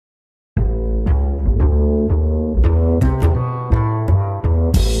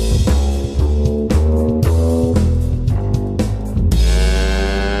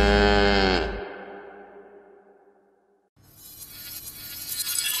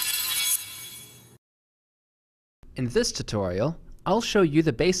In this tutorial, I'll show you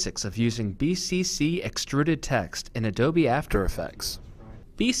the basics of using BCC Extruded Text in Adobe After Effects.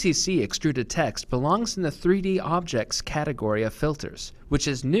 BCC Extruded Text belongs in the 3D Objects category of filters, which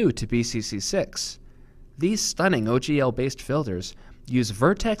is new to BCC 6. These stunning OGL-based filters use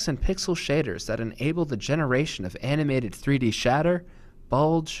vertex and pixel shaders that enable the generation of animated 3D shatter,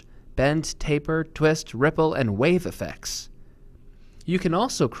 bulge, bend, taper, twist, ripple, and wave effects. You can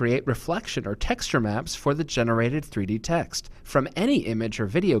also create reflection or texture maps for the generated 3D text from any image or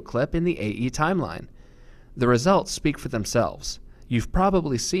video clip in the AE timeline. The results speak for themselves. You've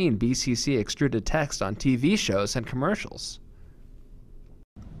probably seen BCC Extruded Text on TV shows and commercials.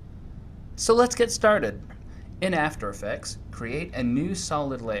 So let's get started. In After Effects, create a new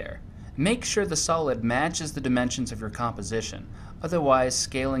solid layer. Make sure the solid matches the dimensions of your composition, otherwise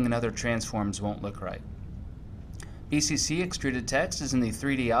scaling and other transforms won't look right. BCC Extruded Text is in the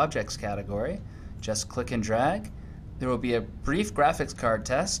 3D Objects category. Just click and drag. There will be a brief graphics card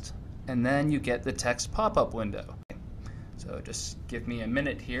test, and then you get the text pop-up window. So just give me a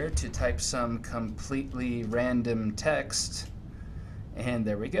minute here to type some completely random text, and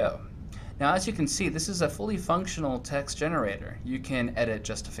there we go. Now, as you can see, this is a fully functional text generator. You can edit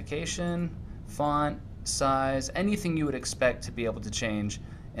justification, font, size, anything you would expect to be able to change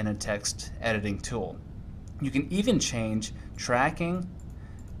in a text editing tool. You can even change tracking,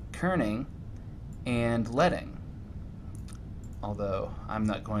 kerning, and leading. Although I'm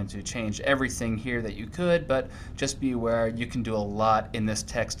not going to change everything here that you could, but just be aware you can do a lot in this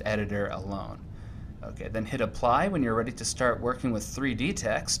text editor alone. Okay, then hit apply when you're ready to start working with 3D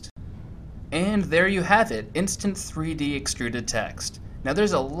text. And there you have it, instant 3D extruded text. Now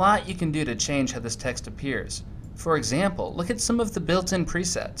there's a lot you can do to change how this text appears. For example, look at some of the built-in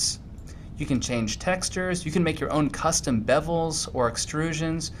presets. You can change textures, you can make your own custom bevels or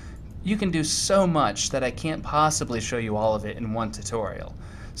extrusions. You can do so much that I can't possibly show you all of it in one tutorial.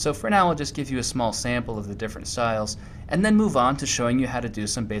 So for now, I'll just give you a small sample of the different styles and then move on to showing you how to do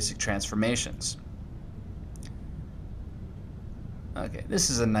some basic transformations. Okay, this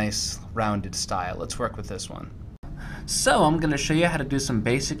is a nice rounded style. Let's work with this one. So I'm going to show you how to do some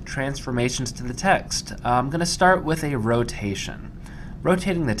basic transformations to the text. I'm going to start with a rotation.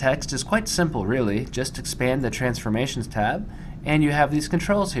 Rotating the text is quite simple, really. Just expand the Transformations tab, and you have these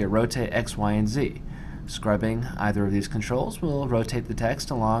controls here, rotate X, Y, and Z. Scrubbing either of these controls will rotate the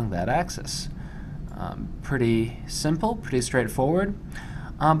text along that axis. Pretty simple, pretty straightforward.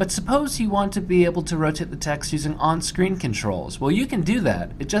 But suppose you want to be able to rotate the text using on-screen controls. Well, you can do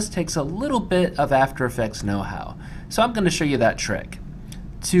that. It just takes a little bit of After Effects know-how. So I'm going to show you that trick.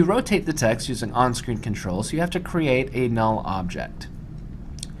 To rotate the text using on-screen controls, you have to create a null object.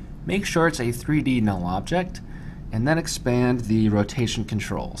 Make sure it's a 3D null object, and then expand the rotation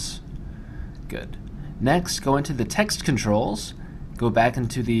controls. Good. Next, go into the text controls, go back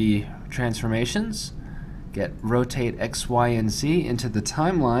into the transformations, get rotate X, Y, and Z into the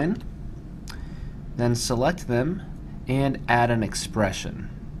timeline, then select them and add an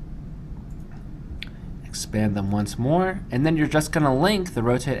expression. Expand them once more, and then you're just going to link the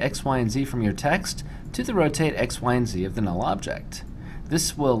rotate X, Y, and Z from your text to the rotate X, Y, and Z of the null object.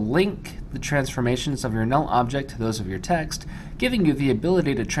 This will link the transformations of your null object to those of your text, giving you the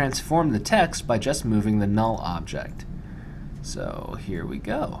ability to transform the text by just moving the null object. So here we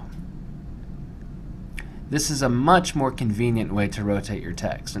go. This is a much more convenient way to rotate your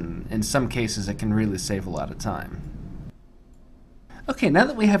text, and in some cases it can really save a lot of time. Okay, now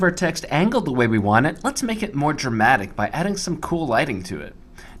that we have our text angled the way we want it, let's make it more dramatic by adding some cool lighting to it.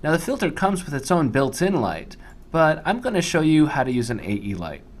 Now the filter comes with its own built-in light, but I'm going to show you how to use an AE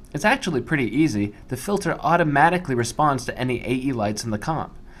light. It's actually pretty easy. The filter automatically responds to any AE lights in the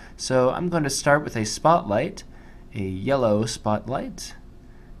comp. So I'm going to start with a spotlight, a yellow spotlight.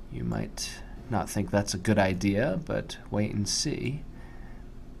 You might not think that's a good idea, but wait and see.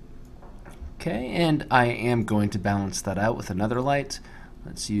 Okay, and I am going to balance that out with another light.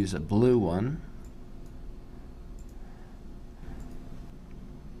 Let's use a blue one.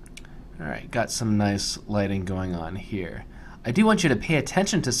 Alright, got some nice lighting going on here. I do want you to pay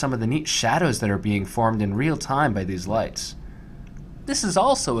attention to some of the neat shadows that are being formed in real time by these lights. This is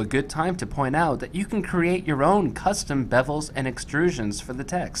also a good time to point out that you can create your own custom bevels and extrusions for the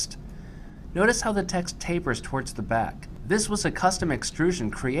text. Notice how the text tapers towards the back. This was a custom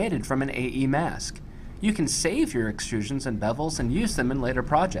extrusion created from an AE mask. You can save your extrusions and bevels and use them in later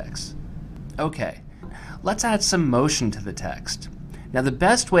projects. Okay, let's add some motion to the text. Now the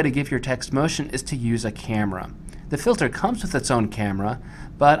best way to give your text motion is to use a camera. The filter comes with its own camera,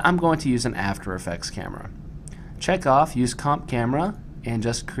 but I'm going to use an After Effects camera. Check off Use Comp Camera and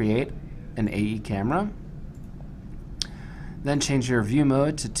just create an AE camera. Then change your view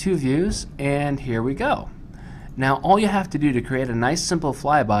mode to 2 views, and here we go. Now all you have to do to create a nice simple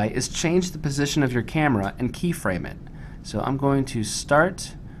flyby is change the position of your camera and keyframe it. So I'm going to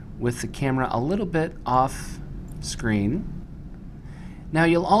start with the camera a little bit off screen. Now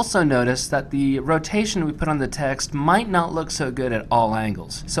you'll also notice that the rotation we put on the text might not look so good at all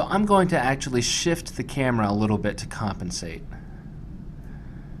angles. So I'm going to actually shift the camera a little bit to compensate.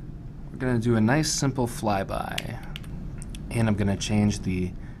 We're going to do a nice simple flyby. And I'm going to change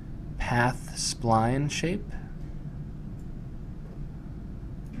the path spline shape.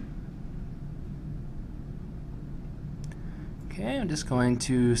 Okay, I'm just going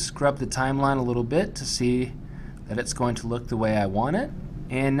to scrub the timeline a little bit to see that it's going to look the way I want it.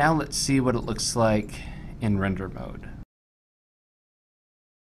 And now let's see what it looks like in render mode.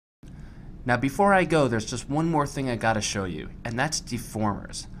 Now before I go, there's just one more thing I gotta show you, and that's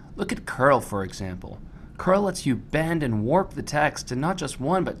deformers. Look at curl, for example. Curl lets you bend and warp the text in not just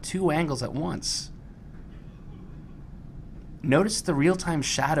one but 2 angles at once. Notice the real-time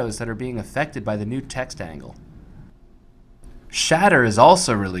shadows that are being affected by the new text angle. Shatter is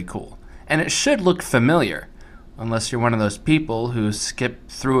also really cool, and it should look familiar, unless you're one of those people who skip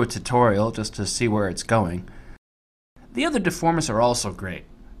through a tutorial just to see where it's going. The other deformers are also great.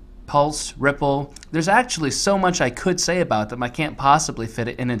 Pulse, ripple, there's actually so much I could say about them I can't possibly fit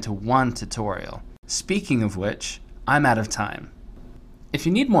it into one tutorial. Speaking of which, I'm out of time. If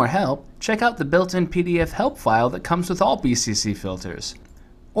you need more help, check out the built-in PDF help file that comes with all BCC filters.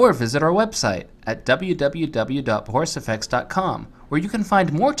 Or visit our website at www.borisfx.com, where you can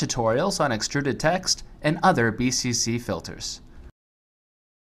find more tutorials on extruded text and other BCC filters.